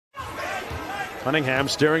Cunningham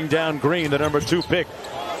staring down Green, the #2 pick.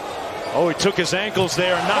 Oh, he took his ankles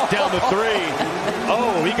there and knocked down the three.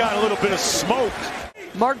 Oh, he got a little bit of smoke.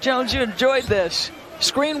 Mark Jones, you enjoyed this.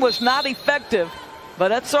 Screen was not effective, but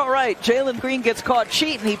that's all right. Jalen Green gets caught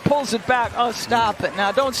cheating. He pulls it back. Oh, stop it.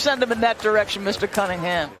 Now, don't send him in that direction, Mr.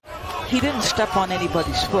 Cunningham. He didn't step on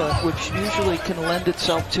anybody's foot, which usually can lend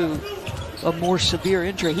itself to a more severe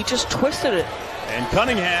injury. He just twisted it. And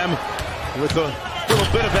Cunningham, with a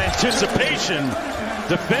little bit of anticipation,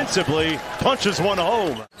 defensively punches one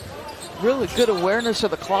home. Really good awareness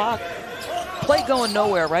of the clock. Play going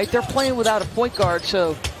nowhere, right? They're playing without a point guard,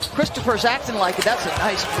 so Christopher's acting like it. That's a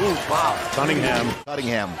nice move. Wow.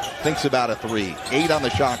 Cunningham thinks about a three. 8 on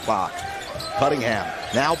the shot clock. Cunningham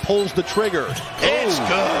now pulls the trigger. It's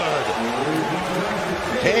good.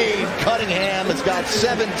 Cade Cunningham has got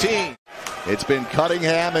 17. It's been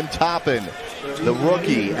Cunningham and Toppin, the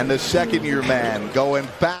rookie and the second-year man, going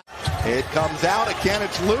back. It comes out again.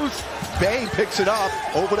 It's loose. Bay picks it up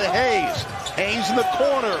over to Hayes. Hayes in the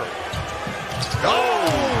corner.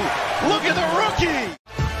 Oh, look at the rookie.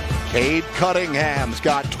 Cade Cunningham's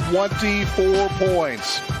got 24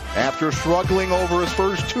 points. After struggling over his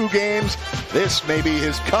first 2 games, this may be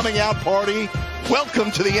his coming out party.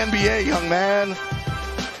 Welcome to the NBA, young man.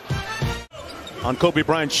 On Kobe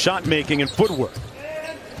Bryant's shot making and footwork.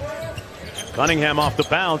 Cunningham off the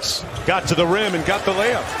bounce, got to the rim and got the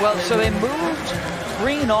layup. Well, so they moved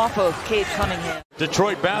Green off of Cade Cunningham.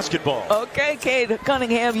 Detroit basketball. Okay, Cade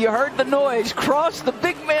Cunningham, you heard the noise. Cross the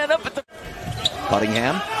big man up at the...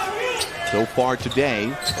 Cunningham, so far today,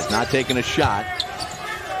 has not taken a shot.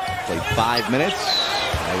 Played 5 minutes.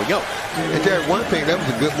 There we go. And Jared, one thing, that was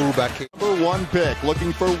a good move by Cade. #1 pick,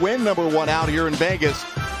 looking for win #1 out here in Vegas.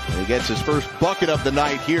 And he gets his first bucket of the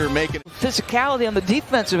night here, making physicality on the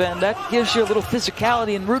defensive end. That gives you a little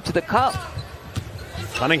physicality en route to the cup.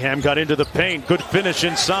 Cunningham got into the paint. Good finish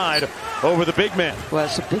inside over the big man. Well,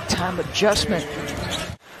 it's a big-time adjustment.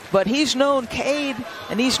 But he's known Cade,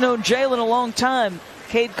 and he's known Jalen a long time.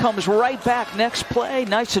 Cade comes right back next play.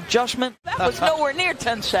 Nice adjustment. That was nowhere near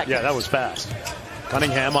 10 seconds. Yeah, that was fast.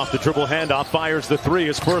 Cunningham off the dribble handoff, fires the three.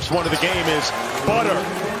 His first one of the game is butter.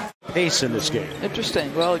 Pace in this game.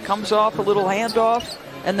 Interesting. Well, it comes off a little handoff,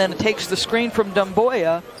 and then it takes the screen from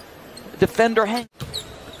Dumboya. Defender hang.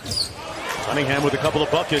 Cunningham with a couple of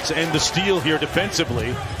buckets and the steal here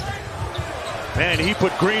defensively. Man, he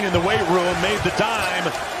put Green in the weight room, made the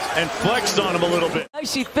dime, and flexed on him a little bit.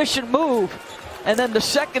 Nice efficient move. And then the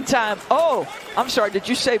second time, oh, I'm sorry, did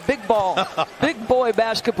you say big ball? Big boy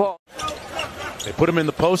basketball. They put him in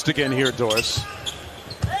the post again here, Doris.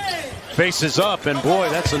 Faces up, and boy,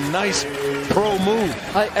 that's a nice pro move.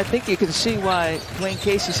 I think you can see why Dwayne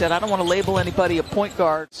Casey said, I don't want to label anybody a point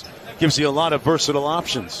guard. Gives you a lot of versatile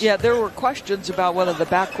options. Yeah, there were questions about whether the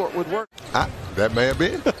backcourt would work. That may have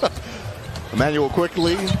been. Emmanuel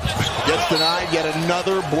quickly gets denied. Yet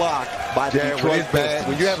another block by the Detroit Pistons.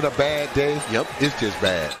 When you're having a bad day, it's just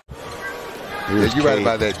bad. Yeah, you're right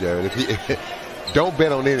about that, Jared. Don't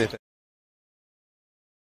bet on anything.